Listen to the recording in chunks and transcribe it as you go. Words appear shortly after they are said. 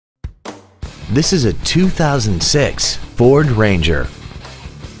This is a 2006 Ford Ranger.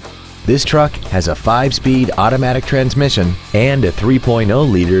 This truck has a 5-speed automatic transmission and a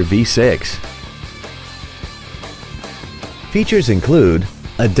 3.0-liter V6. Features include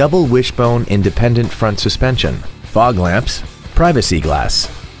a double wishbone independent front suspension, fog lamps, privacy glass,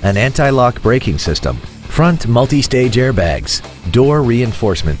 an anti-lock braking system, front multi-stage airbags, door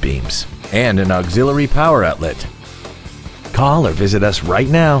reinforcement beams, and an auxiliary power outlet. Call or visit us right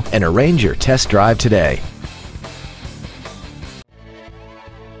now and arrange your test drive today.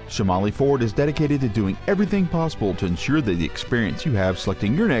 Shamaley Ford is dedicated to doing everything possible to ensure that the experience you have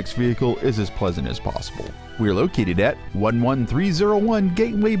selecting your next vehicle is as pleasant as possible. We are located at 11301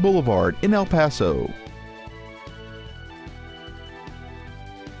 Gateway Boulevard in El Paso.